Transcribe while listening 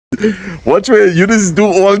Watch where you just do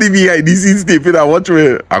all the behind the scenes taping and watch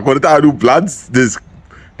where I'm gonna tell you plans this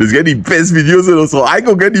get the best videos, you know, so I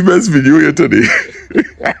go get the best video here today.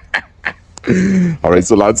 Alright,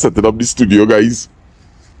 so lads, setting up the studio, guys.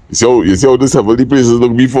 You see how this heavily places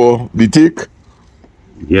look before the take?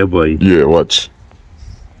 Yeah, boy. Yeah, watch.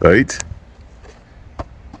 Right?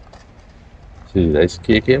 See, nice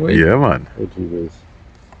cake here, boy. Yeah, man. Oh, Jesus.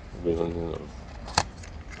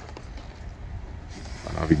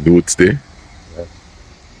 I'm having notes there. Yeah.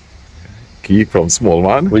 Key from small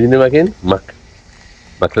man. What's your name again?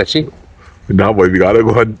 Maclechi? Nah, boy, we gotta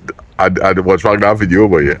go and watch back that video,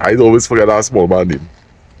 boy. I always forget that small man name.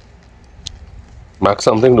 Mac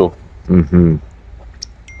something though. Mm-hmm.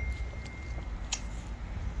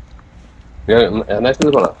 Yeah, nice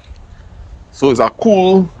little one. So it's a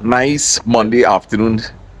cool, nice Monday afternoon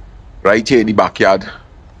right here in the backyard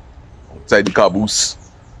outside the caboose.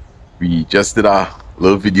 We just did a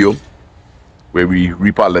little video where we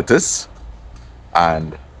reap our lettuce,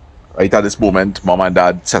 and right at this moment mom and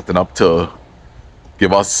dad setting up to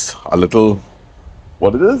give us a little,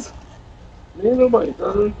 what it is? Little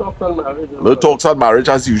talks on marriage. Little talks on marriage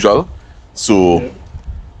as usual. So yeah.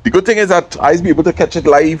 The good thing is that I'll be able to catch it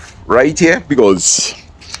live right here because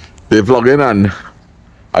they're vlogging and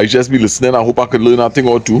I just be listening. I hope I could learn a thing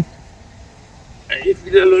or two. If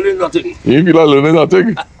you're learning nothing. If you're not learning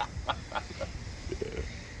nothing.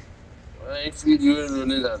 If you're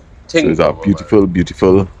learning nothing. So it's a beautiful,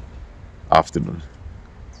 beautiful afternoon.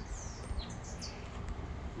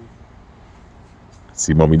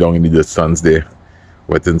 See mommy down in the distance there,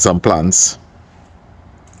 wetting some plants.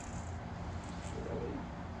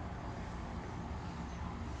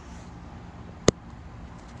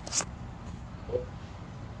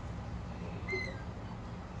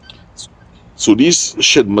 So these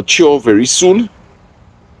should mature very soon,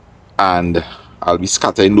 and I'll be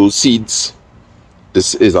scattering those seeds.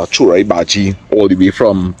 This is a churai baji all the way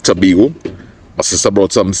from Tobago. My sister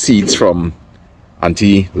brought some seeds from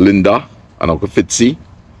Auntie Linda and Uncle Fitzy.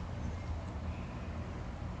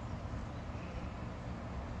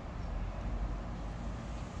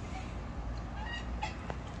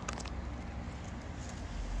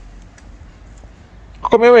 How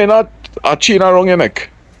come you're not a chain around your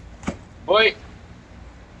neck? Boy,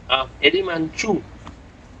 Eddie Manchu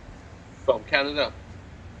from Canada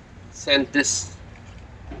sent this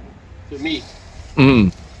to me.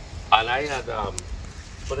 And I had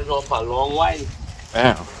put it on for a long while.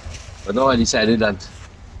 Yeah. But now I decided that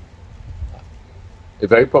it's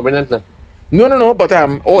very prominent now. No, but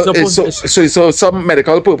so some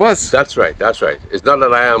medical purpose. That's right. It's not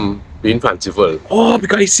that I am being fanciful. Oh,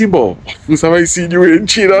 because I see, Bo. First time I seen you in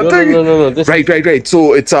China. No. Right.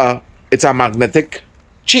 So it's a magnetic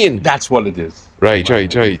chain. That's what it is. Right.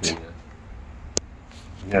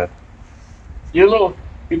 Yeah. You know,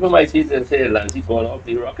 people might see it and say, Lancy gone off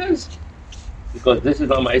the rockers because this is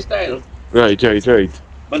not my style. Right.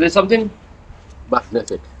 But there's something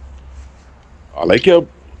magnetic. I like your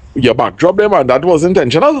backdrop there, man. That was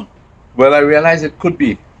intentional. Well, I realize it could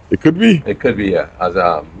be. It could be. Yeah. As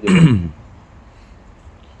thing.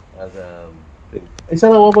 Hey,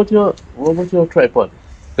 Sana, what about your tripod?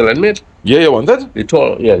 Still admit? Yeah, you want it? It's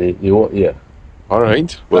tall. Yeah, you want. Yeah. All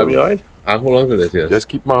right. Well, be all right. I'll hold on to this. Yes. Just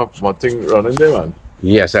keep my thing running there, man.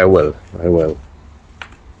 Yes, I will.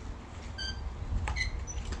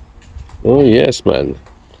 Oh yes, man.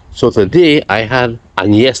 So today I had,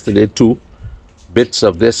 and yesterday too, bits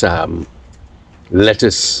of this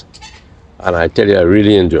lettuce, and I tell you, I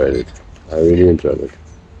really enjoyed it. So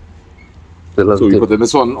you put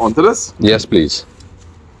this one onto this? Yes, please.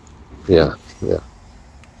 Yeah.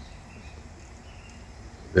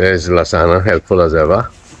 There's Lasana, helpful as ever,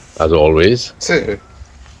 as always. So,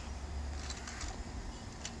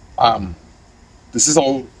 this is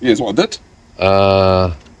all you guys wanted?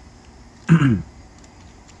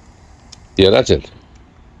 Yeah, that's it.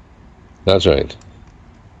 That's right.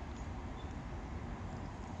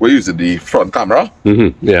 We're using the front camera.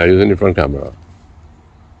 Yeah, using the front camera.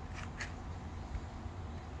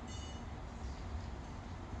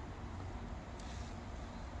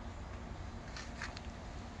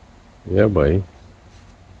 Yeah, boy.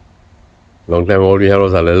 Long time all we had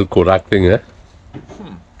was a little Kodak thing, eh?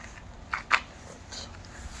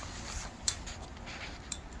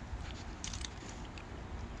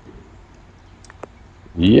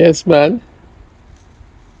 Yes, man.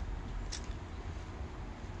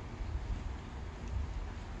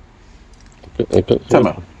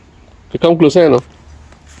 Come closer, no?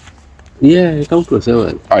 Yeah, come closer,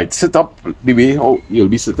 man. Alright, sit up the way how you'll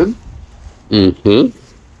be sitting.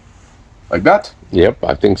 Like that? Yep,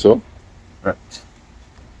 I think so. Right.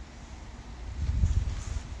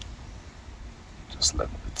 Just a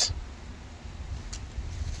little bit.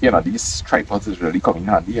 You know, these tripods is really coming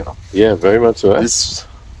handy, you know. Yeah, very much so. This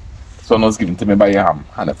one was given to me by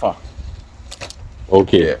Hanifa.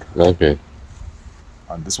 Okay. Yeah. Okay.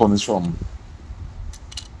 And this one is from...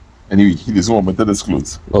 Anyway, he doesn't want me to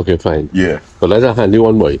disclose. Okay, fine. Yeah. So that's a handy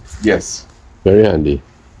one, boy. Yes. Very handy.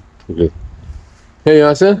 Okay. Here you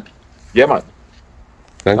are, sir. Yeah, man.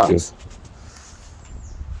 Thank Thanks.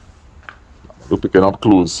 We're picking up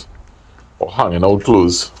clothes. Or hanging out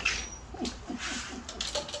clothes.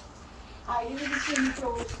 Right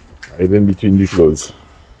in between the clothes.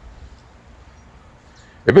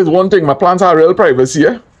 If it's one thing, my plants are real privacy,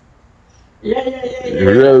 eh? Yeah.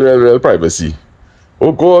 Real privacy.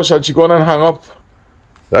 Oh gosh, and she gone and hang up.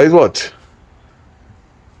 That is what?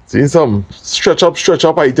 Seeing some stretch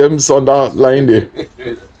up items on that line there.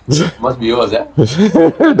 Must be yours, eh?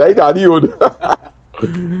 That daddy own.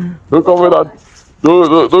 Don't come with that.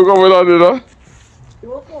 Don't come with that, you know?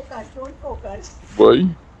 Don't focus. Boy.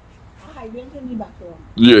 I went in the background.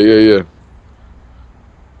 Yeah.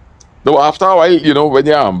 No, after a while, you know, when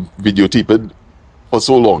you videotaping for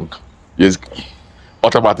so long, you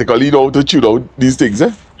automatically know how to tune out these things,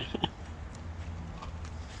 eh?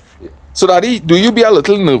 So, Daddy, do you be a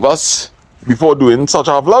little nervous before doing such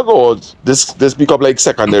a vlog, or this become like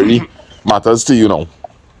secondary matters to you now?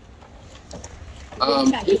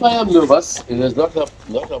 If I am nervous, it is not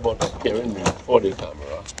about appearing before the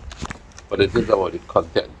camera, but it is about the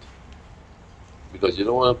content. Because I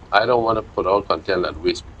don't want to put out content and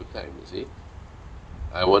waste people's time, you see.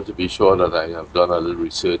 I want to be sure that I have done a little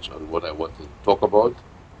research on what I want to talk about.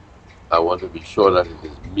 I want to be sure that it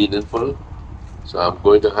is meaningful. So I'm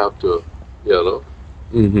going to have to,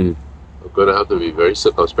 I'm going to have to be very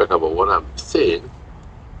circumspect about what I'm saying.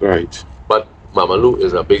 Right. But Mama Lou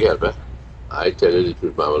is a big help, eh? I tell you the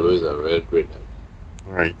truth, Mama Lou is a real great help.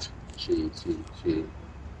 Right. You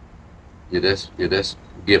just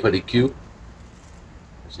gave her the cue.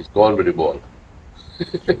 She's gone with the ball.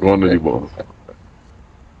 Gone with the ball.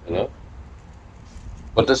 You know?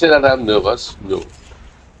 But to say that I'm nervous, no.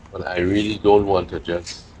 But I really don't want to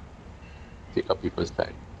just take up people's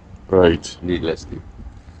time. Right. Needlessly.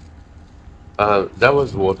 That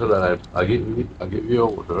was water that I gave you. I gave you your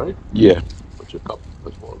water, right? Yeah. What's your cup?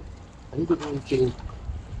 What's water? I need to go and change.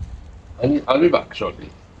 I'll be back shortly.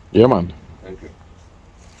 Yeah, man. Thank you.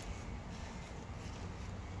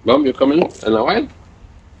 Mom, you coming in a while?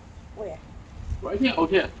 Where? Right here, out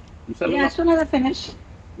here. Yeah, as soon as I finish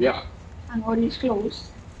Yeah. and all these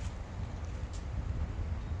clothes.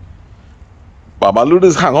 Mama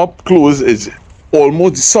Luda's hang up clothes is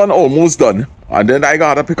almost, the sun almost done. And then I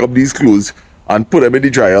gotta pick up these clothes and put them in the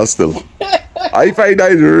dryer still. I find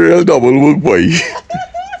that is real double work, boy.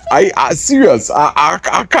 I serious. I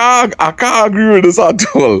can't agree with this at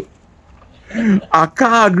all. I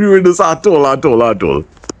can't agree with this at all.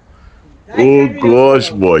 Oh gosh,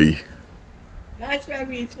 boy. That's where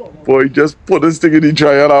we talk. Boy, just put this thing in the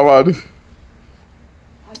dryer now, man.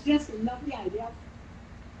 I just love the idea of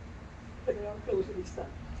putting on clothes in the sun.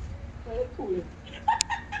 Very cool.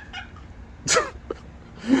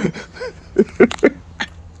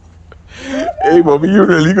 Hey, mommy, you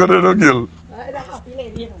really got it, girl. I'm a happy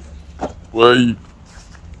lady, you know. Boy.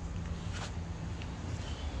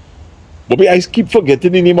 Bobby, I keep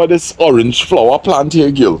forgetting the name of this orange flower plant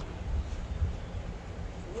here, girl.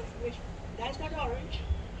 Which, that's not orange.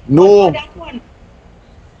 No, Oh, that one.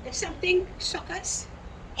 There's something suckers.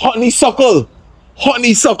 honeysuckle.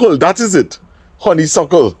 Honeysuckle, that is it.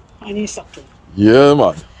 Honeysuckle. Honeysuckle. Yeah,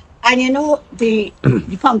 man. And you know, the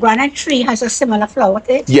pomegranate tree has a similar flower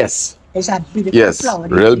to it. Yes, It's a beautiful yes. flower.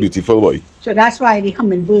 Real beautiful, boy. So that's why the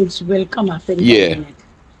hummingbirds will come after the Yeah. pomegranate.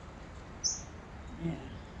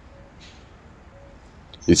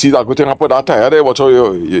 You see that good thing I put that tire there? Watch how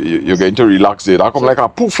you're going to relax there. That come like a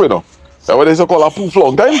poof, you know. That's what they say call a poof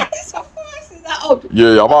long time. Yes, of course. It's out.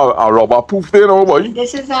 Yeah, you have a rubber poof there now, boy.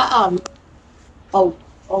 This is a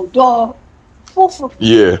outdoor poof.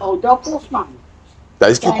 Yeah. Outdoor poof, man.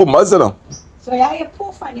 That is cucumbers, you know. So you have your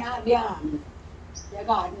poof and you have your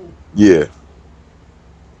garden. Yeah.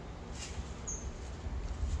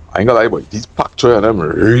 I ain't gonna lie, boy. These pak choy and them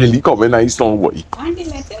really coming nice now, boy. And the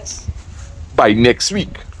lettuce. By next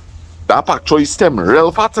week, that pak choy stem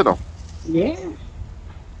real fat, you know. Yeah.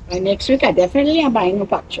 And next week I definitely am buying a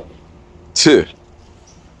picture. Tch.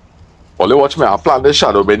 Only watch me, I plant the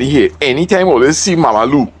shadow benny here. Anytime I always see Mama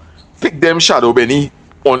Lou pick them shadow benny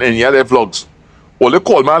on any of their vlogs. Only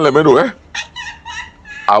call me and let me know, eh?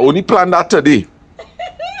 I only planned that today.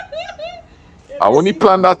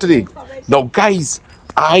 Now, guys,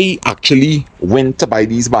 I actually went to buy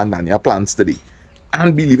these bandania plants today.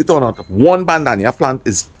 And believe it or not, one bandania plant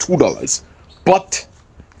is $2. But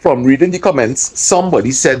from reading the comments,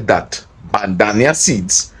 somebody said that bandania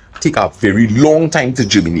seeds take a very long time to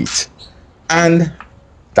germinate. And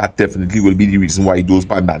that definitely will be the reason why those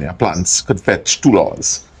bandania plants could fetch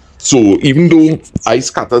 $2. So even though I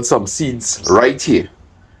scattered some seeds right here,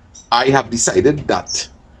 I have decided that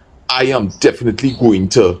I am definitely going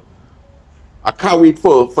to, I can't wait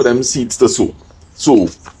for them seeds to sow. So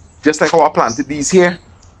just like how I planted these here,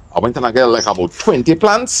 I went and I got like about 20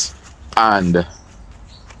 plants and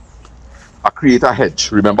I create a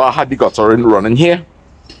hedge. Remember I had the gutter running here,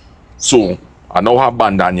 so I now have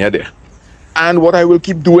bandania there. And what I will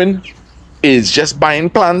keep doing is just buying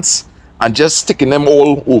plants and just sticking them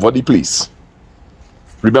all over the place.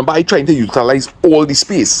 Remember, I trying to utilize all the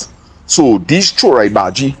space. So these chorai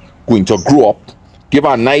going to grow up, give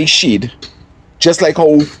a nice shade, just like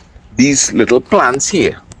how these little plants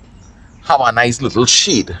here have a nice little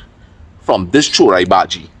shade from this chorai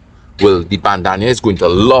baji. Well, the bandania is going to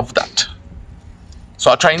love that.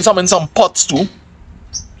 So I'm trying some in some pots too,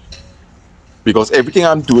 because everything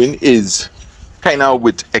I'm doing is kind of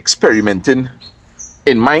with experimenting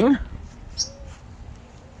in mind.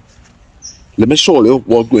 Let me show you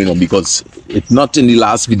what's going on, because it's not in the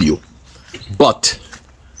last video. But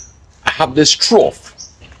I have this trough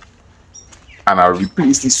and I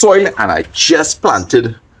replaced the soil and I just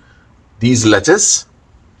planted these lettuce,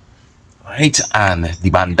 right, and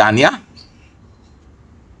the bandania.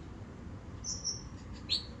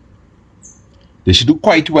 They should do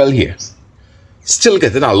quite well here. Still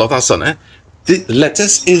getting a lot of sun, eh? The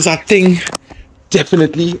lettuce is a thing,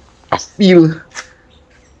 definitely, I feel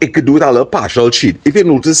it could do with a little partial shade. If you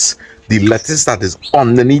notice the lettuce that is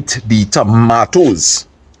underneath the tomatoes,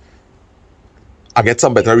 I get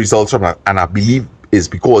some better results from that, and I believe is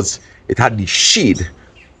because it had the shade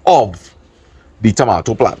of the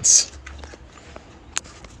tomato plants.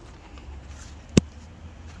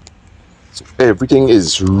 So everything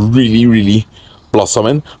is really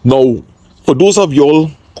blossoming. Now, for those of y'all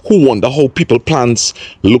who wonder how people plants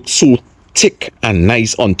look so thick and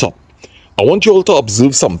nice on top, I want you all to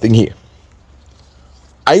observe something here.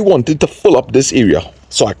 I wanted to fill up this area,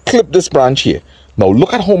 so I clipped this branch here. Now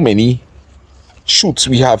look at how many shoots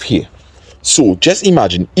we have here. So just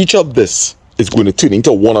imagine each of this is going to turn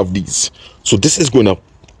into one of these. So this is going to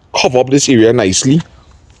cover up this area nicely.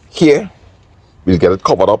 Here we'll get it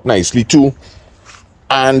covered up nicely too,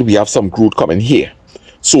 and we have some growth coming here.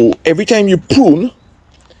 So every time you prune,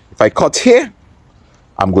 if I cut here,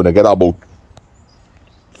 I'm going to get about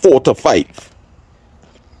 4 to 5,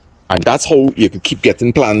 and that's how you can keep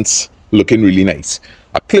getting plants looking really nice.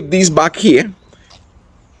 I clip these back here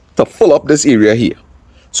to fill up this area here,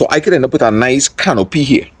 so I could end up with a nice canopy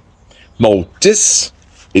here. Now this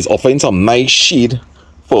is offering some nice shade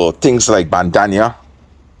for things like bandania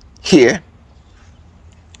here,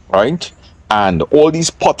 right? And all these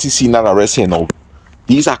pots you see that are rest here now,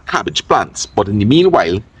 these are cabbage plants, but in the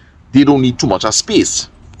meanwhile they don't need too much of space.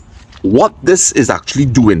 What this is actually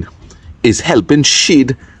doing is helping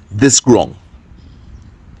shade this ground.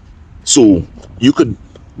 So you could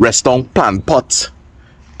rest on plant pots.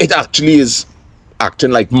 It actually is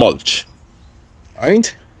acting like mulch.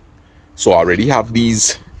 Alright? So I already have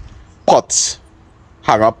these pots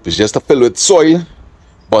hung up. It's just to fill with soil.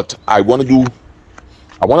 But I want to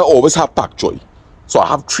always have pak choy. So I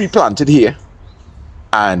have 3 planted here.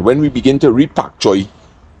 And when we begin to reap pak choy,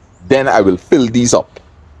 then I will fill these up.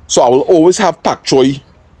 So I will always have pak choy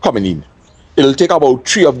coming in. It'll take about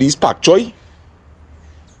 3 of these pak choy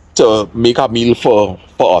to make a meal for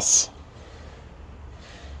us.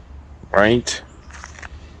 Right?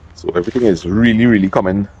 So everything is really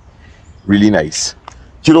coming really nice.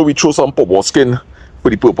 You know, we throw some pawpaw skin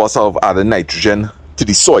for the purpose of adding nitrogen to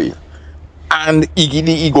the soil. And Iggy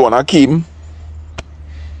the iguana came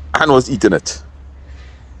and was eating it.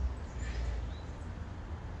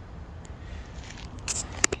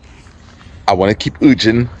 I want to keep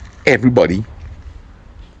urging everybody,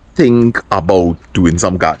 think about doing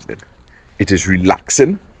some gardening. It is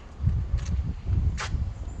relaxing.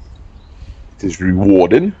 It is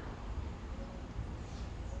rewarding.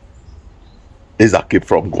 It's a gift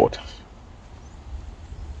from God.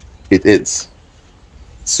 It is.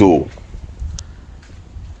 So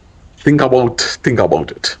think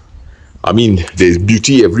about it. I mean, there's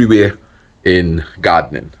beauty everywhere in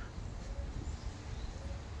gardening.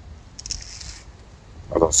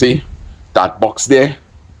 As I say, that box there,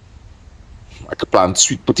 I could plant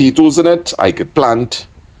sweet potatoes in it. I could plant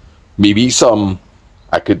maybe some,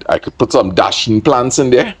 I could put some dashing plants in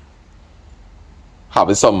there.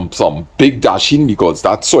 having some big dashing because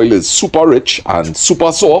that soil is super rich and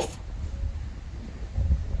super soft.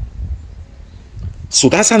 So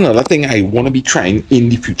that's another thing I want to be trying in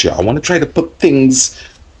the future. I want to try to put things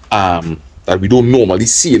that we don't normally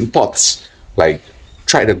see in pots, like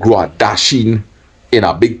try to grow a dashing in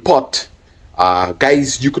a big pot.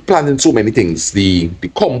 Guys, you could plant in so many things. The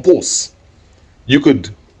compost, you could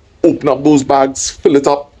open up those bags, fill it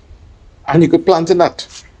up, and you could plant in that.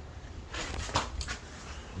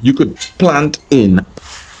 You could plant in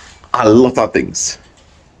a lot of things.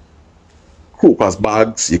 Crocus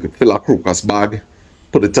bags, you could fill a crocus bag,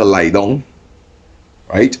 put it to lie down,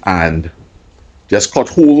 right? And just cut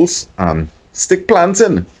holes and stick plants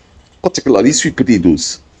in, particularly sweet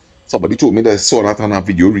potatoes. Somebody told me that I saw that on a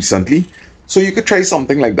video recently. So you could try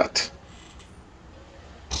something like that.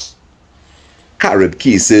 Carrot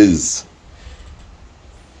cases.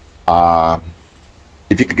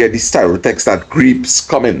 If you could get the Styrotex that grapes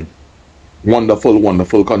come in. Wonderful,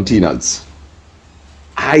 wonderful containers.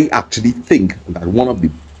 I actually think that one of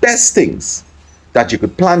the best things that you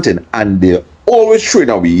could plant in, and they're always throwing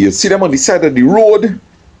away. You see them on the side of the road.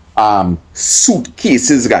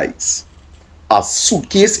 Suitcases, guys. A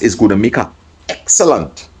suitcase is going to make an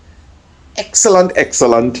excellent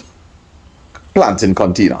planting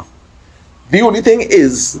container. The only thing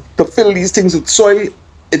is to fill these things with soil,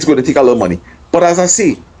 it's going to take a lot of money. But as I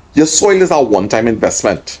say, your soil is a one-time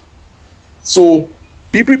investment. So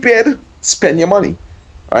be prepared, spend your money,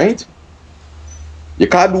 right? You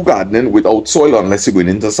can't do gardening without soil unless you're going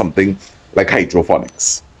into something like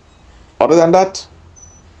hydroponics. Other than that,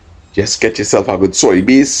 just get yourself a good soil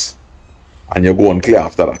base and you go on clear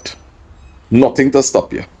after that. Nothing to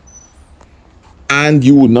stop you. And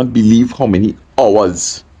you would not believe how many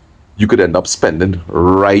hours you could end up spending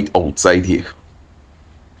right outside here.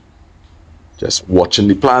 Just watching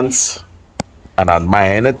the plants and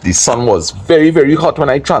admiring it. The sun was very, very hot when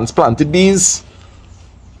I transplanted these.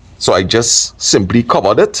 So I just simply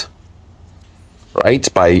covered it.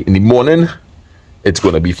 Right, by in the morning, it's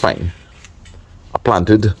going to be fine. I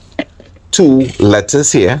planted 2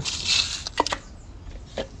 lettuce here.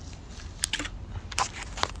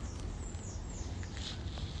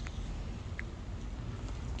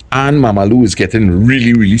 And Mama Lou is getting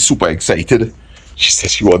really, really super excited. She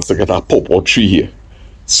says she wants to get a pawpaw tree here.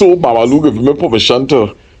 So Mama Lou gave me permission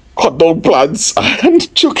to cut down plants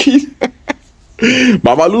and chucky.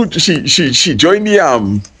 Mama Lou, she joined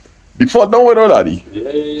the fund now, Daddy.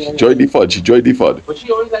 Yeah. Joined the fund. She joined the fund. But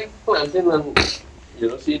she always like planting and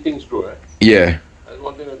see things grow, right? Yeah. That's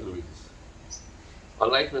one thing with Louise.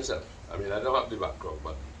 Unlike myself, I mean, I don't have the background,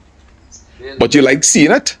 But you like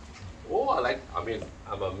seeing it? Oh,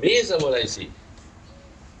 I'm amazed at what I see.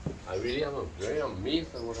 I really am very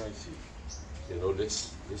amazed at what I see.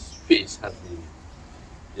 This space has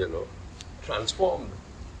been, transformed.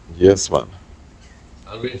 Yes, man.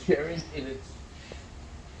 And we're sharing in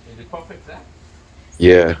the perfect time.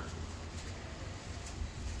 Yeah.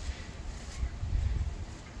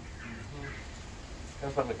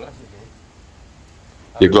 Can't find my glasses,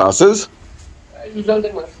 though. Your glasses? I use all the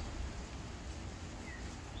glasses.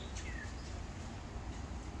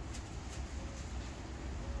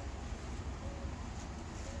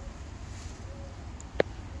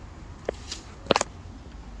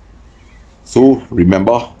 So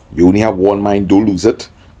remember, you only have one mind, don't lose it.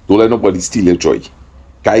 Don't let nobody steal your joy.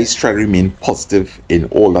 Guys, try to remain positive in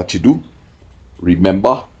all that you do.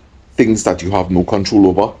 Remember, things that you have no control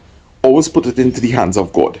over, always put it into the hands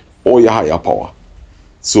of God or your higher power.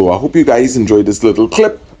 So I hope you guys enjoyed this little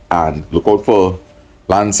clip, and look out for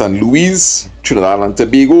Lance and Louise, Trinidad and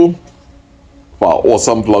Tobago, for an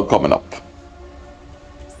awesome vlog coming up.